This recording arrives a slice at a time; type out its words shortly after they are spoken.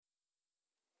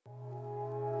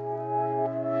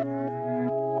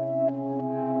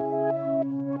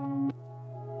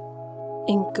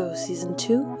Inko Season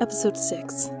 2, Episode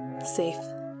 6, Safe.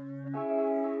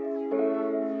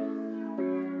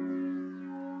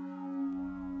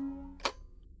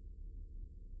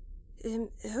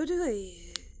 How do I...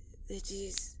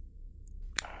 Jeez.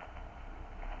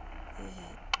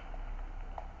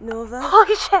 Nova?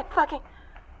 Holy shit, fucking...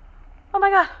 Oh my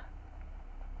god.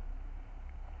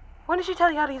 When did she tell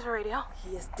you how to use a radio?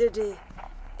 Yesterday.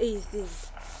 I think.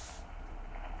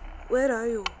 Where are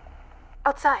you?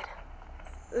 Outside.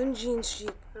 On Jean's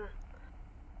sheep.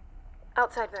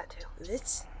 Outside that too.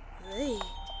 What? Why?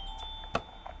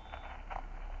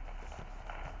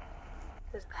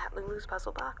 Is that Lulu's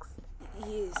puzzle box?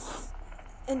 Yes.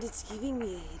 And it's giving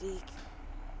me a headache.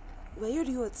 Why are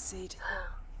you outside?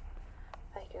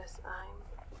 I guess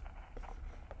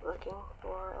I'm looking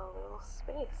for a little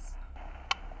space.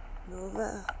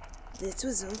 Nova, that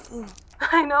was awful.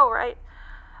 I know, right?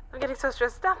 I'm getting so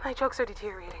stressed out, my jokes are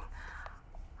deteriorating.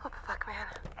 What the fuck, man?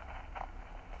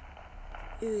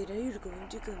 Wait, are you going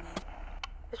to come in?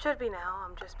 It should be now.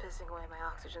 I'm just pissing away my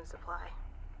oxygen supply.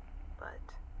 But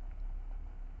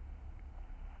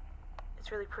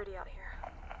it's really pretty out here.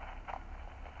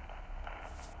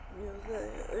 Nova,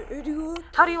 are you okay?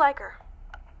 How do you like her?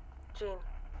 Jean.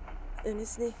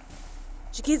 Honestly,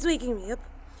 she keeps waking me up.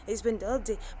 I spend all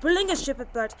day pulling a ship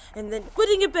apart and then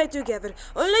putting it back together,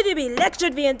 only to be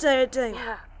lectured the entire time.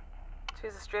 Yeah.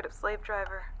 She's a straight-up slave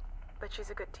driver, but she's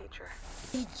a good teacher.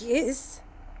 Yes.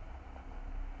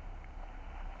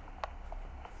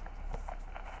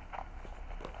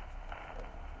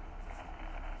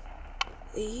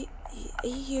 I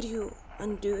hear you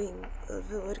undoing all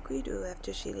the work we do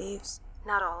after she leaves.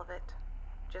 Not all of it.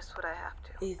 Just what I have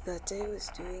to. I thought I was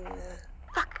doing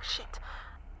Fuck, shit.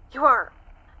 You are.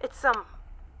 It's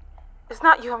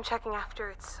not you I'm checking after,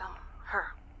 it's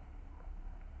her.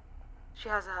 She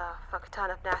has a fuck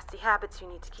ton of nasty habits you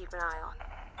need to keep an eye on.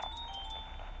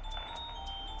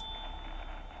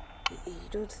 You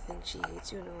don't think she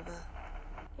hates you, Nova?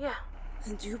 Yeah.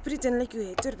 And you pretend like you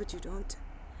hate her, but you don't.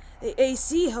 I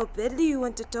see how badly you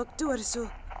want to talk to her,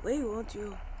 so why won't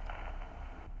you?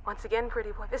 Once again,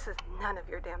 pretty boy, this is none of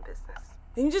your damn business.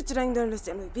 I'm just trying to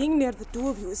understand why being near the two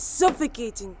of you is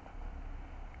suffocating.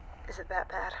 Is it that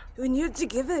bad? When you're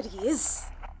together, yes.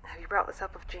 Have you brought this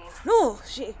up with Jean? No,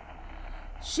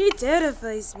 she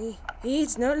terrifies me.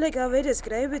 It's not like how I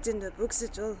describe it in the books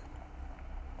at all.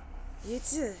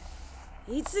 It's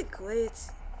a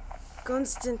quiet,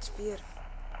 constant fear.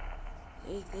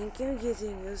 I think I'm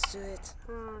getting used to it.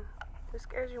 Who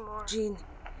scares you more? Jean,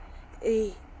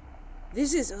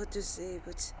 this is odd to say,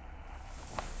 but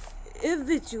of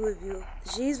the two of you,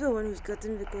 she's the one who's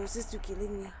gotten the closest to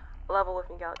killing me. Level with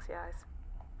me, Galaxy Eyes.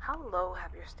 How low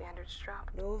have your standards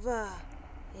dropped? Nova,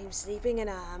 I'm sleeping in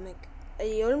a hammock.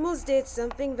 I almost ate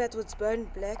something that was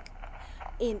burned black,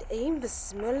 and I'm the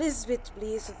smallest bit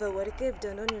pleased with the work I've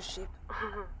done on your ship.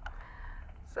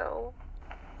 So?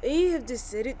 I have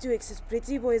decided to accept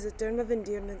Pretty Boy as a term of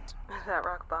endearment. Is that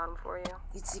rock bottom for you?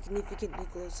 It's significantly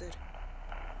closer.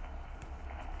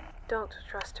 Don't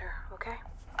trust her, okay?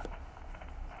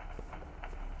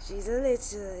 She's a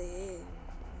little...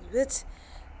 but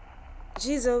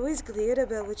she's always clear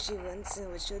about what she wants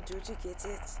and what she'll do to get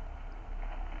it.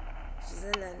 She's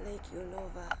a lot like you,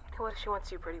 Nova. What if she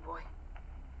wants you, pretty boy?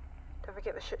 Don't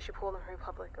forget the shit she pulled in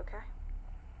Republic, okay?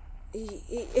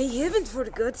 I haven't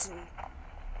forgotten.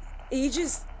 I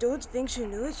just don't think she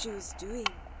knew what she was doing.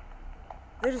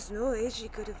 There's no way she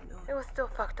could have known. It was still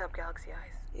fucked up, Galaxy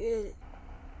Eyes.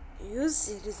 You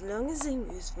said as long as I'm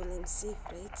useful, I'm safe,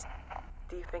 right?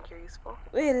 Do you think you're useful?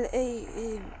 Well,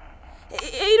 I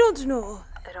don't know.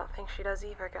 I don't think she does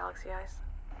either, Galaxy Eyes.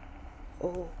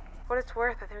 Oh. For what it's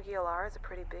worth, I think ELR is a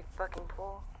pretty big fucking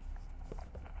pool.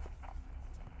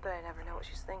 But I never know what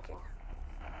she's thinking.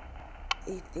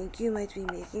 I think you might be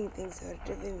making things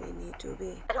harder than they need to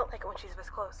be. I don't like it when she's this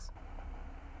close.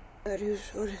 Are you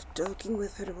sure talking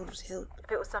with her will help? If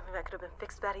it was something that could have been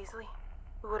fixed that easily,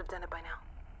 we would have done it by now.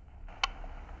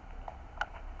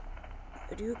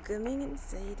 Are you coming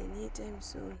inside anytime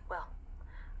soon? Well,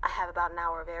 I have about an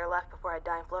hour of air left before I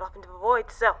die and float off into the void,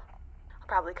 so I'll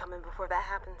probably come in before that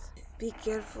happens. Be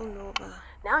careful, Nova.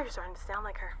 Now you're starting to sound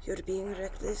like her. You're being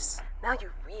reckless. Now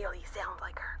you really sound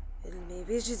like her. Well,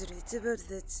 maybe she's right about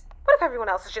that. What if everyone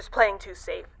else is just playing too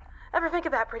safe? Ever think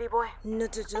of that, pretty boy?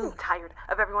 Not at all. I'm tired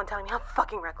of everyone telling me how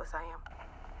fucking reckless I am.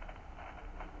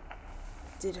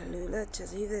 Did Alula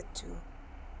tell you that too?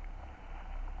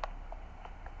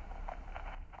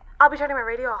 I'll be turning my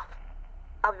radio off.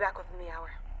 I'll be back within the hour.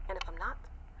 And if I'm not,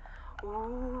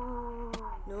 ooh.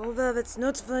 Nova, that's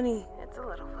not funny. It's a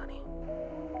little funny.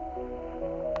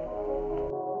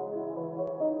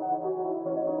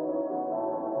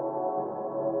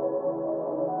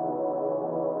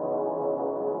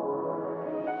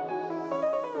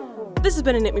 This has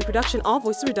been a Knit Me production. All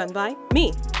voices were done by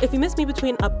me. If you missed me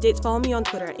between updates, follow me on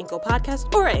Twitter at Inkle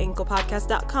Podcast or at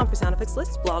InklePodcast.com for sound effects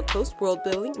lists, blog posts, world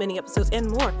building, mini episodes, and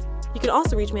more. You can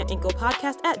also reach me at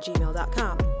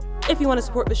InklePodcast@gmail.com. If you want to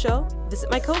support the show,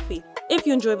 visit my Ko-fi. If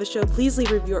you enjoy the show, please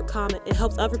leave a review or comment. It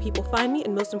helps other people find me,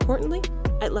 and most importantly,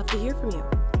 I'd love to hear from you.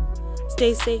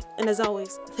 Stay safe, and as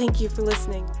always, thank you for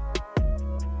listening.